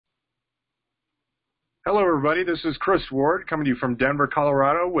Hello, everybody. This is Chris Ward coming to you from Denver,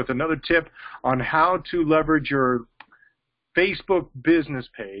 Colorado with another tip on how to leverage your Facebook business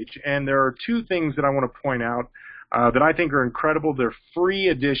page. And there are two things that I want to point out that I think are incredible. They're free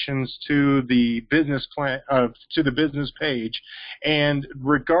additions to the business plan, to the business page. And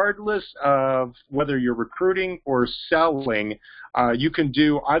regardless of whether you're recruiting or selling, you can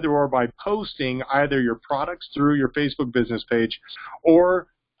do either or by posting either your products through your Facebook business page or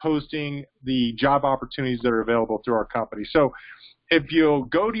posting the job opportunities that are available through our company. So if you'll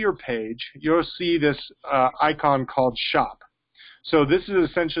go to your page, you'll see this icon called Shop. So this is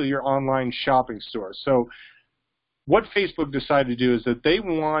essentially your online shopping store. So what Facebook decided to do is that they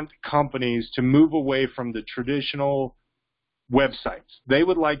want companies to move away from the traditional websites. They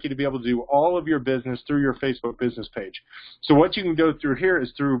would like you to be able to do all of your business through your Facebook business page. So what you can go through here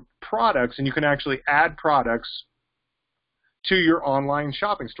is through products, and you can actually add products to your online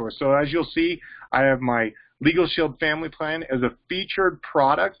shopping store. So as you'll see, I have my LegalShield family plan as a featured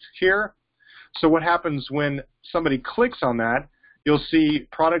product here. So what happens when somebody clicks on that, you'll see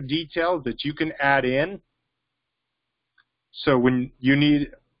product details that you can add in. So when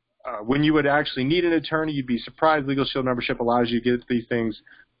you would actually need an attorney, you'd be surprised. LegalShield membership allows you to get these things,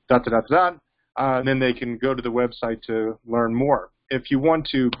 and then they can go to the website to learn more. If you want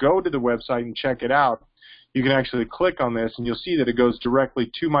to go to the website and check it out, you can actually click on this, and you'll see that it goes directly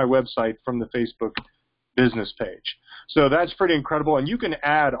to my website from the Facebook business page. So that's pretty incredible, and you can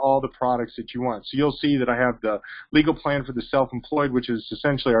add all the products that you want. So you'll see that I have the legal plan for the self-employed, which is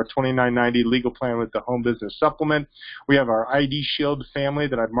essentially our $29.90 legal plan with the home business supplement. We have our ID Shield family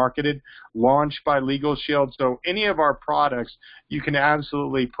that I've marketed, launched by LegalShield. So any of our products you can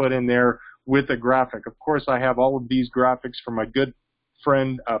absolutely put in there with a graphic. Of course, I have all of these graphics from my good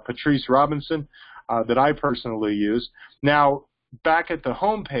friend Patrice Robinson that I personally use. Now, back at the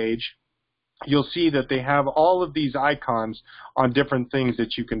home page, you'll see that they have all of these icons on different things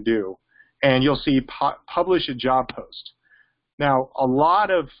that you can do. And you'll see publish a job post. Now, a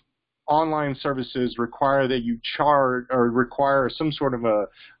lot of online services require that you charge or require some sort of a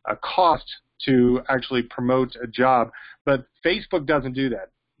cost to actually promote a job, but Facebook doesn't do that.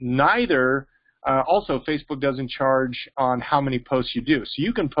 Also, Facebook doesn't charge on how many posts you do. So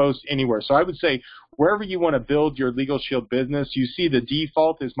you can post anywhere. So I would say wherever you want to build your LegalShield business, you see the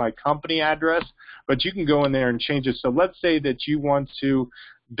default is my company address, but you can go in there and change it. So let's say that you want to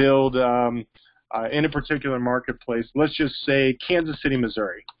build in a particular marketplace. Let's just say Kansas City,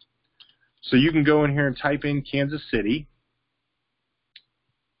 Missouri. So you can go in here and type in Kansas City,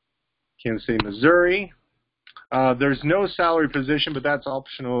 Missouri. There's no salary position, but that's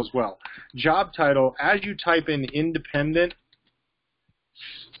optional as well. Job title, as you type in independent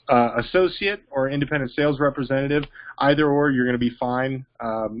associate or independent sales representative, either or, you're going to be fine.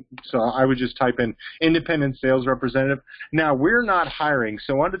 So I would just type in independent sales representative. Now, we're not hiring,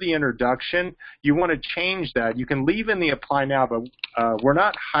 so under the introduction, you want to change that. You can leave in the apply now, but we're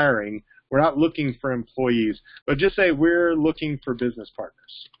not hiring. We're not looking for employees, but just say we're looking for business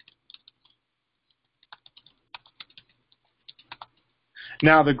partners.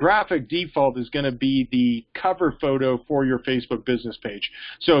 Now, the graphic default is going to be the cover photo for your Facebook business page.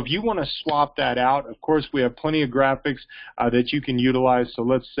 So if you want to swap that out, of course, we have plenty of graphics that you can utilize. So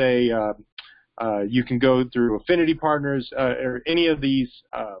let's say you can go through affinity partners or any of these.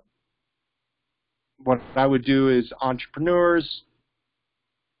 What I would do is entrepreneurs.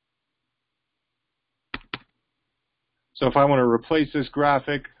 So if I want to replace this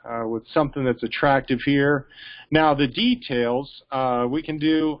graphic with something that's attractive here. Now the details we can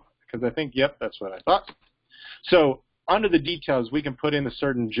do, because I think, yep, that's what I thought. So under the details, we can put in a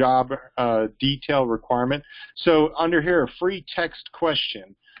certain job detail requirement. So under here, a free text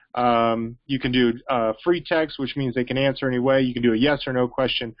question. You can do free text, which means they can answer any way. You can do a yes or no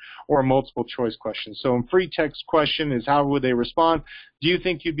question or a multiple choice question. So in free text question is how would they respond? Do you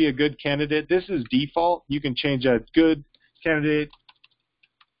think you'd be a good candidate? This is default. You can change that good candidate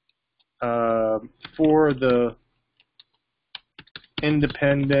for the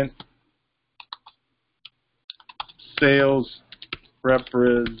independent sales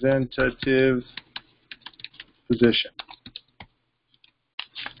representative position.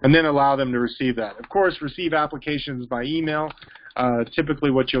 And then allow them to receive that. Of course, receive applications by email. Typically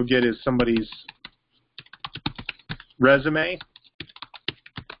what you'll get is somebody's resume.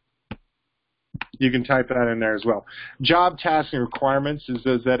 You can type that in there as well. Job tasks and requirements is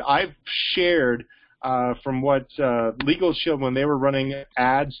that I've shared from what LegalShield, when they were running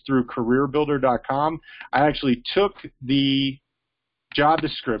ads through careerbuilder.com, I actually took the job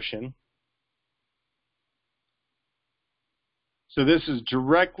description, So this is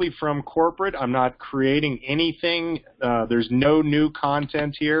directly from corporate. I'm not creating anything. There's no new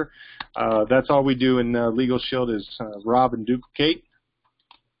content here. That's all we do in LegalShield is rob and duplicate.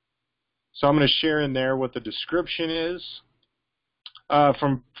 So I'm going to share in there what the description is.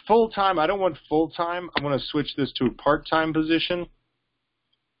 From full-time, I don't want full-time. I want to switch this to a part-time position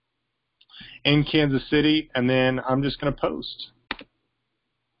in Kansas City, and then I'm just going to post.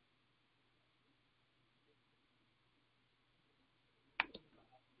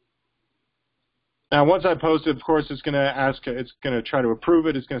 Now, once I post it, of course, it's going to try to approve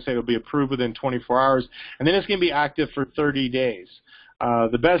it. It's going to say it'll be approved within 24 hours, and then it's going to be active for 30 days.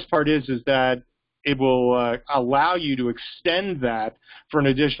 The best part is that it will allow you to extend that for an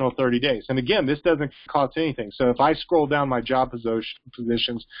additional 30 days. And again, this doesn't cost anything. So if I scroll down my job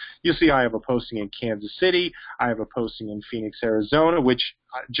positions, you'll see I have a posting in Kansas City. I have a posting in Phoenix, Arizona, which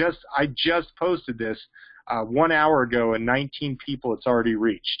I just posted this 1 hour ago, and 19 people it's already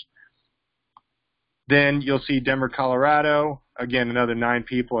reached. Then you'll see Denver, Colorado, again, another 9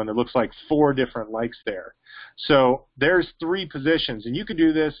 people, and it looks like 4 different likes there. So there's 3 positions, and you can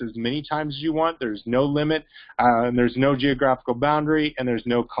do this as many times as you want. There's no limit, and there's no geographical boundary, and there's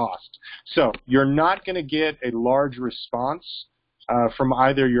no cost. So you're not going to get a large response from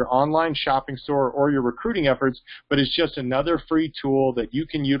either your online shopping store or your recruiting efforts, but it's just another free tool that you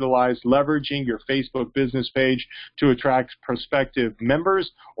can utilize leveraging your Facebook business page to attract prospective members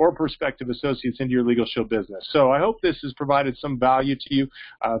or prospective associates into your LegalShield business. So I hope this has provided some value to you.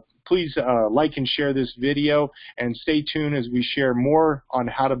 Please like and share this video, and stay tuned as we share more on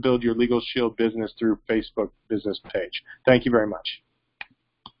how to build your LegalShield business through Facebook business page. Thank you very much.